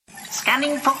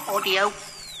Scanning for audio.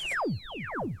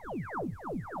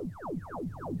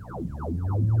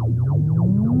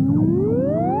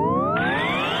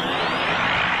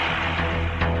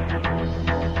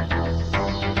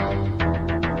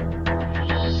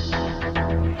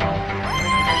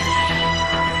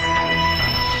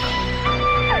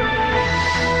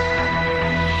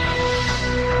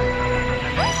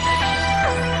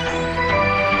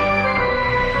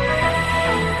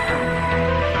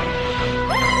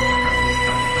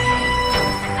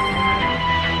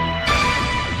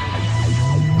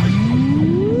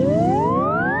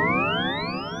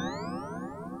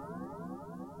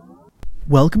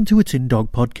 Welcome to a Tin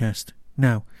Dog podcast.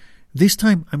 Now, this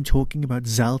time I'm talking about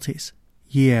ZALTYS.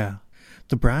 Yeah,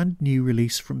 the brand new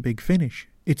release from Big Finish.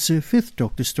 It's a 5th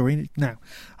Doctor story. Now,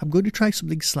 I'm going to try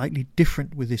something slightly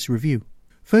different with this review.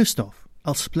 First off,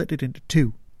 I'll split it into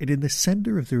two, and in the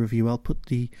centre of the review I'll put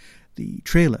the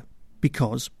trailer,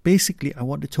 because basically I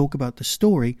want to talk about the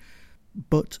story,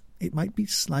 but it might be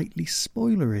slightly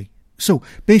spoilery. So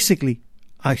basically,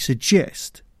 I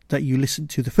suggest that you listen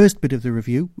to the first bit of the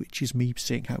review, which is me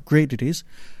saying how great it is.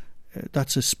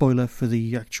 That's a spoiler for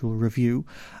the actual review.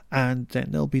 And then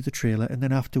there'll be the trailer. And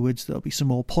then afterwards there'll be some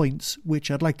more points, which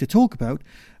I'd like to talk about,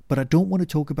 but I don't want to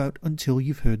talk about until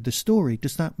you've heard the story.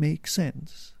 Does that make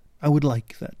sense? I would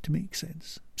like that to make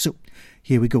sense. So,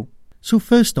 here we go. So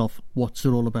first off, what's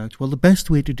it all about? Well, the best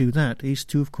way to do that is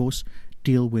to, of course,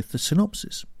 deal with the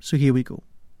synopsis. So here we go.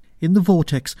 In the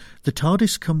vortex, the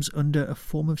TARDIS comes under a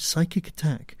form of psychic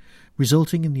attack,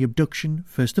 resulting in the abduction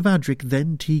first of Adric,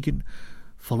 then Tegan.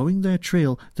 Following their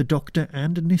trail, the Doctor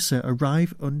and Nyssa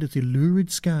arrive under the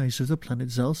lurid skies of the planet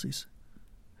ZALTYS,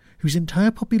 whose entire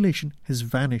population has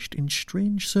vanished in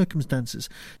strange circumstances.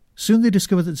 Soon they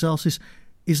discover that ZALTYS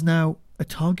is now a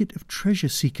target of treasure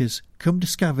seekers come to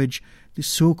scavenge this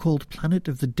so-called planet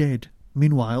of the dead.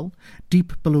 Meanwhile,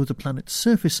 deep below the planet's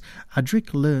surface,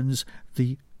 Adric learns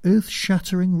the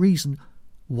earth-shattering reason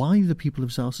why the people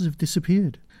of ZALTYS have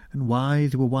disappeared, and why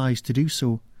they were wise to do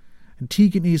so. And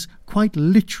Tegan is quite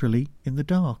literally in the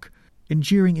dark,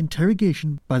 enduring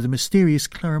interrogation by the mysterious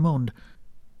Clarimond.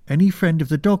 Any friend of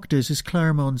the Doctor's is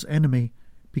Clarimond's enemy,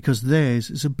 because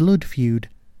theirs is a blood feud.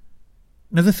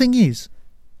 Now the thing is,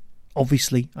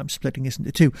 obviously I'm splitting this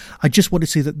into two, I just want to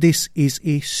say that this is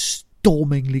a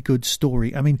stormingly good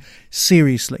story. I mean,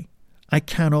 seriously, I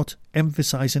cannot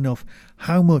emphasise enough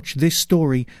how much this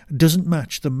story doesn't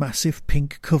match the massive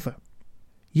pink cover.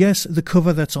 Yes, the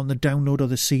cover that's on the download or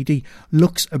the CD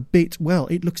looks a bit, well,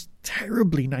 it looks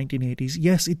terribly 1980s.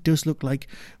 Yes, it does look like,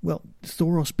 well,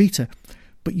 Thoros Beta.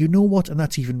 But you know what? And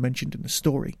that's even mentioned in the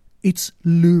story. It's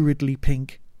luridly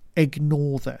pink.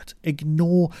 Ignore that.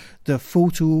 Ignore the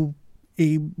photo,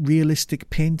 a realistic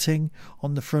painting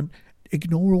on the front.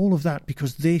 Ignore all of that,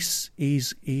 because this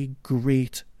is a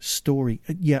great story.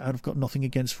 Yeah, I've got nothing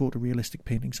against photorealistic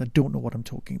paintings. I don't know what I'm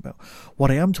talking about. What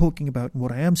I am talking about and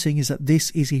what I am saying is that this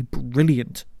is a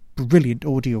brilliant, brilliant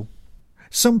audio.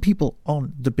 Some people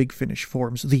on the Big Finish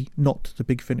forums, not the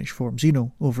Big Finish forums,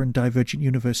 over in Divergent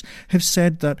Universe, have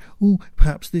said that,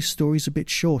 perhaps this story's a bit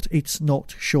short. It's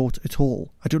not short at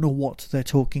all. I don't know what they're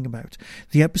talking about.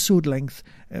 The episode length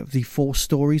of the 4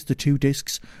 stories, the 2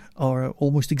 discs, are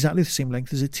almost exactly the same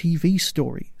length as a TV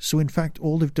story. So in fact,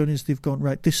 all they've done is they've gone,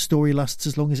 right, this story lasts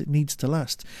as long as it needs to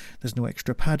last. There's no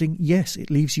extra padding. Yes,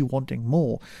 it leaves you wanting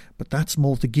more, but that's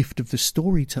more the gift of the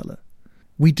storyteller.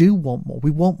 We do want more. We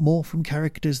want more from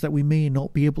characters that we may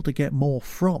not be able to get more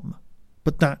from.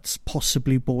 But that's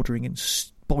possibly bordering in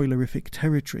spoilerific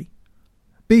territory.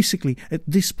 Basically, at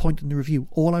this point in the review,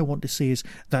 all I want to say is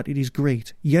that it is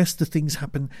great. Yes, the things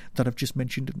happen that I've just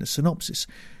mentioned in the synopsis.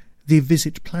 They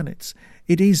visit planets.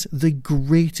 It is the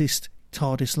greatest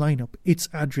TARDIS lineup. It's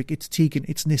Adric, it's Tegan,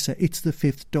 it's Nyssa, it's the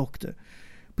 5th Doctor.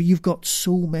 But you've got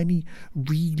so many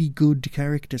really good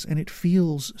characters, and it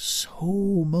feels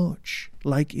so much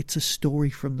like it's a story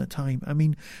from the time. I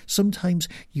mean, sometimes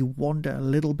you wander a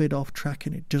little bit off track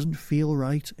and it doesn't feel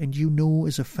right, and you know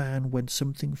as a fan when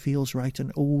something feels right,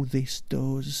 and this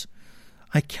does.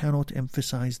 I cannot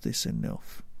emphasise this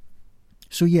enough.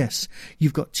 So yes,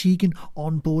 you've got Tegan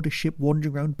on board a ship,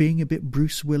 wandering around, being a bit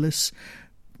Bruce Willis,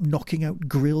 knocking out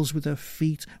grills with her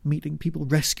feet, meeting people,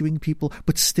 rescuing people,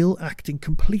 but still acting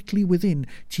completely within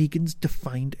Tegan's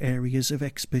defined areas of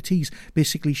expertise.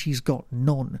 Basically, she's got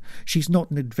none. She's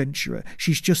not an adventurer.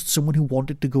 She's just someone who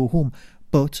wanted to go home.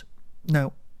 But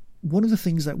now, one of the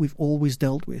things that we've always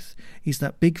dealt with is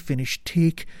that Big Finish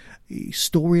take a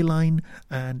storyline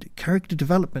and character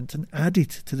development and add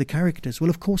it to the characters. Well,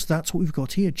 of course, that's what we've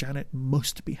got here. Janet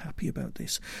must be happy about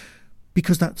this,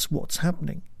 because that's what's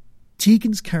happening.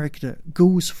 Tegan's character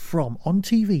goes from, on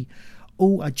TV,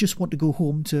 oh, I just want to go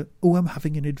home, to, oh, I'm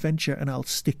having an adventure and I'll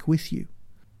stick with you.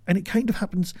 And it kind of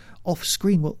happens off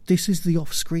screen. Well, this is the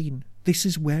off screen. This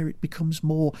is where it becomes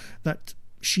more that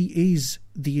she is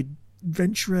the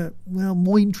adventurer, well,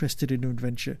 more interested in an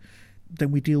adventure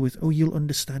than we deal with. Oh, you'll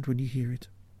understand when you hear it.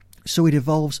 So it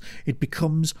evolves, it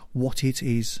becomes what it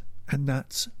is, and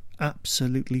that's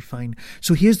absolutely fine.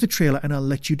 So here's the trailer, and I'll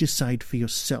let you decide for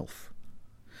yourself.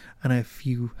 And if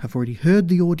you have already heard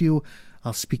the audio,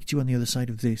 I'll speak to you on the other side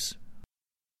of this.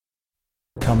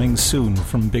 Coming soon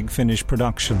from Big Finish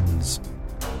Productions.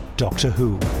 Doctor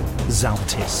Who,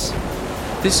 ZALTYS.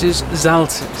 This is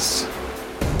ZALTYS.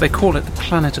 They call it the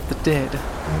planet of the dead.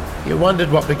 You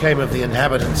wondered what became of the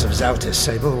inhabitants of ZALTYS,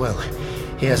 Sable? Well,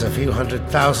 here's a few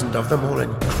 100,000 of them, all in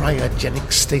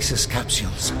cryogenic stasis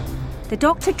capsules. The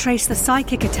Doctor traced the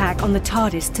psychic attack on the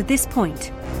TARDIS to this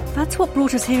point. That's what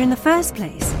brought us here in the first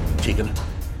place. Tegan,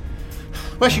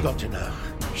 where's she got to now?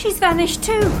 She's vanished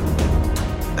too.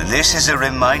 This is a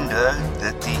reminder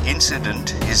that the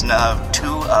incident is now 2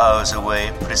 hours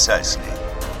away precisely.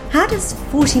 How does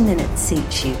 40 minutes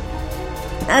suit you?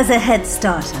 As a head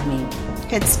start, I mean.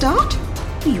 Head start?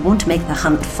 You want to make the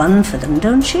hunt fun for them,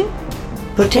 don't you?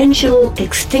 Potential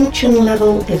extinction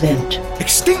level event.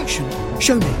 Extinction?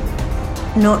 Show me.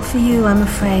 Not for you, I'm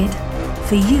afraid.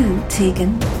 For you,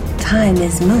 Tegan, time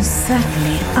is most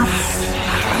certainly up.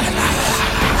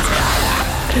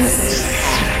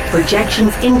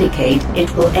 Projections indicate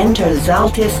it will enter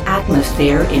ZALTYS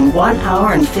atmosphere in 1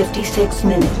 hour and 56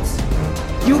 minutes.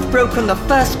 You've broken the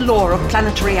first law of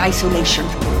planetary isolation.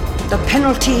 The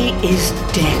penalty is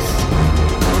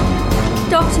death.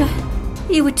 Doctor,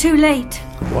 you were too late.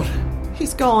 What?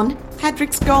 He's gone.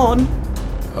 Hadrick's gone.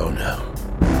 Oh no.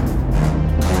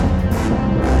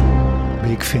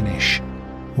 Big Finish.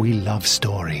 We love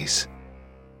stories.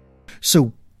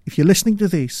 So, if you're listening to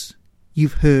this,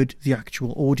 you've heard the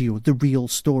actual audio, the real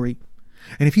story.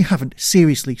 And if you haven't,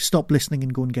 seriously, stop listening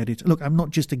and go and get it. Look, I'm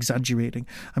not just exaggerating.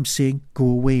 I'm saying go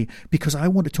away, because I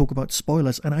want to talk about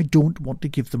spoilers and I don't want to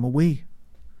give them away.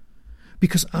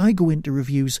 Because I go into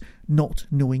reviews not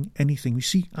knowing anything. You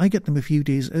see, I get them a few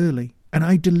days early and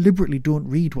I deliberately don't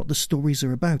read what the stories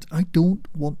are about. I don't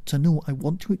want to know. I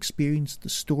want to experience the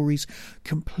stories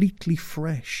completely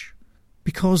fresh.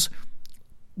 Because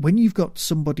when you've got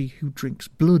somebody who drinks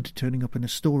blood turning up in a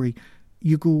story,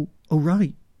 you go, oh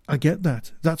right, I get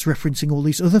that. That's referencing all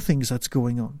these other things that's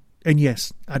going on. And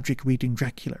yes, Adric reading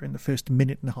Dracula in the first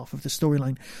minute and a half of the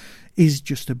storyline is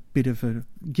just a bit of a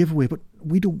giveaway, but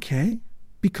we don't care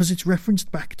because it's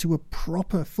referenced back to a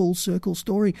proper full circle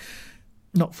story.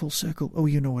 Not full circle, oh,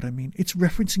 you know what I mean. It's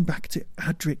referencing back to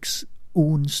Adric's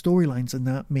own storylines, and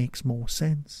that makes more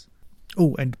sense.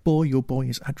 Oh, and boy, oh boy,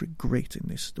 is Adric great in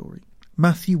this story.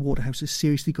 Matthew Waterhouse has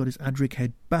seriously got his Adric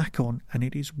head back on, and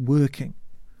it is working.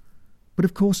 But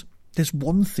of course, there's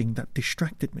one thing that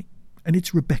distracted me, and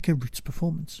it's Rebecca Root's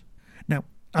performance. Now,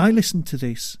 I listened to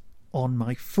this on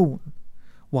my phone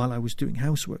while I was doing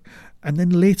housework, and then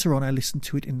later on I listened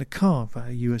to it in the car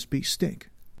via USB stick.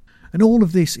 And all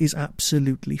of this is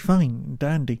absolutely fine and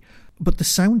dandy, but the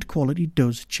sound quality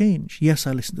does change. Yes,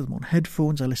 I listen to them on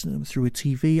headphones, I listen to them through a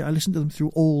TV, I listen to them through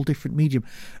all different medium,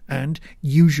 and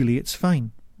usually it's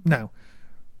fine. Now,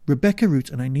 Rebecca Root,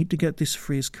 and I need to get this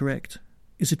phrase correct,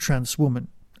 is a trans woman,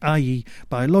 i.e.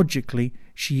 biologically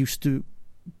she used to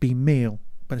be male,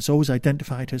 but has always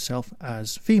identified herself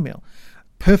as female.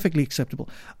 Perfectly acceptable.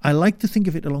 I like to think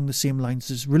of it along the same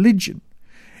lines as religion.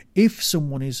 If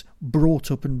someone is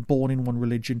brought up and born in one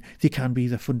religion, they can be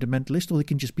either fundamentalist, or they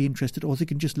can just be interested, or they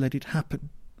can just let it happen.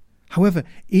 However,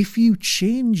 if you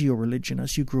change your religion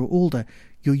as you grow older,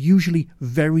 you're usually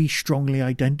very strongly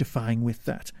identifying with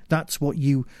that. That's what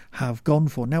you have gone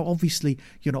for. Now, obviously,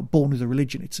 you're not born with a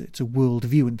religion. It's a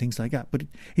worldview and things like that, but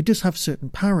it does have certain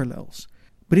parallels.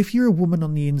 But if you're a woman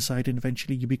on the inside and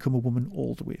eventually you become a woman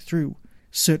all the way through,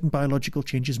 certain biological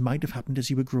changes might have happened as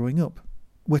you were growing up.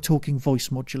 We're talking voice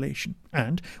modulation.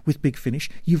 And with Big Finish,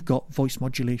 you've got voice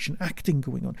modulation acting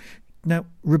going on. Now,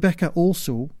 Rebecca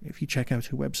also, if you check out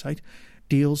her website,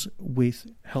 deals with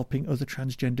helping other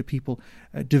transgender people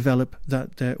develop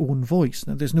their own voice.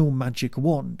 Now, there's no magic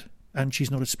wand, and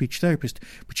she's not a speech therapist,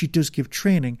 but she does give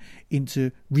training into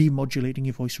remodulating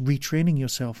your voice, retraining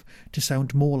yourself to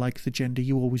sound more like the gender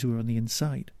you always were on the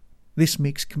inside. This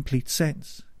makes complete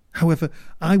sense. However,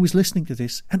 I was listening to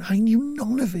this, and I knew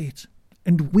none of it.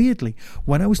 And weirdly,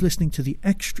 when I was listening to the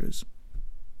extras,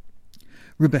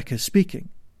 Rebecca's speaking,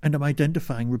 and I'm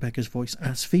identifying Rebecca's voice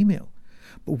as female.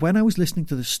 But when I was listening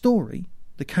to the story,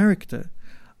 the character,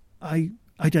 I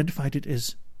identified it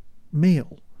as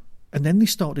male. And then they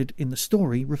started in the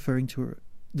story referring to her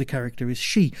the character is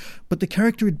she, but the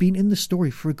character had been in the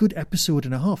story for a good episode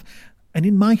and a half. And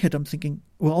in my head, I'm thinking,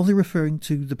 well, are they referring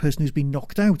to the person who's been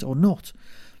knocked out or not?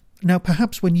 Now,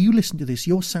 perhaps when you listen to this,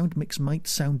 your sound mix might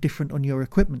sound different on your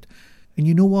equipment. And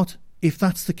you know what? If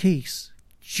that's the case,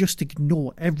 just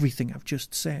ignore everything I've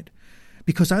just said.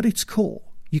 Because at its core,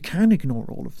 you can ignore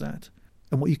all of that.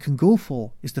 And what you can go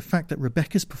for is the fact that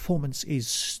Rebecca's performance is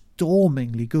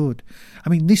stormingly good. I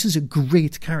mean, this is a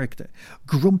great character.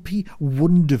 Grumpy,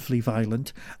 wonderfully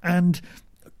violent, and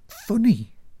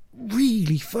funny.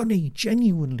 Really funny.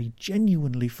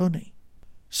 Genuinely funny.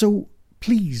 So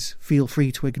please feel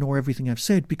free to ignore everything I've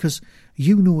said, because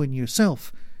you know in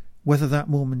yourself whether that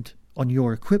moment on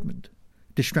your equipment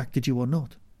distracted you or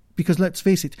not. Because let's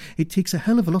face it, it takes a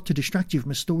hell of a lot to distract you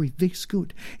from a story this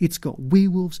good. It's got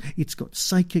werewolves, it's got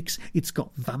psychics, it's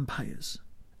got vampires.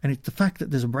 And the fact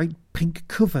that there's a bright pink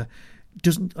cover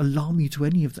doesn't alarm you to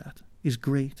any of that is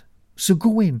great. So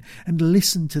go in and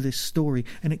listen to this story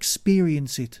and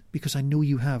experience it, because I know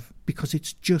you have, because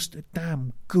it's just a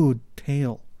damn good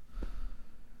tale.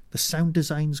 The sound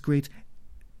design's great,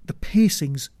 the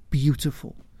pacing's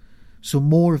beautiful. So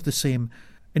more of the same.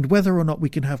 And whether or not we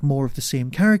can have more of the same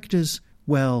characters,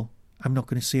 well, I'm not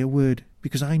going to say a word,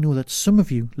 because I know that some of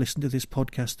you listen to this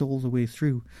podcast all the way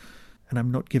through, and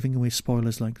I'm not giving away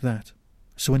spoilers like that.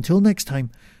 So until next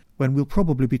time, when we'll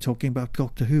probably be talking about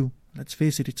Doctor Who, let's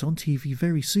face it, it's on TV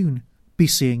very soon. Be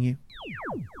seeing you.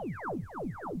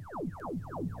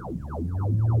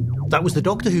 That was the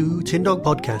Doctor Who Tin Dog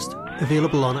Podcast,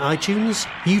 available on iTunes,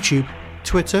 YouTube,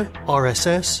 Twitter,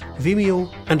 RSS, Vimeo,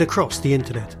 and across the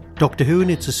internet. Doctor Who and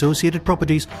its associated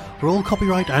properties are all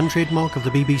copyright and trademark of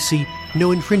the BBC.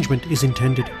 No infringement is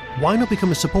intended. Why not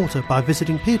become a supporter by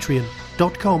visiting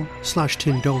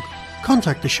patreon.com/tindog.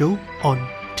 Contact the show on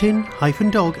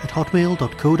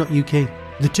tin-dog@hotmail.co.uk.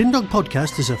 The Tin Dog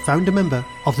Podcast is a founder member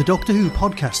of the Doctor Who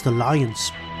Podcast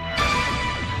Alliance.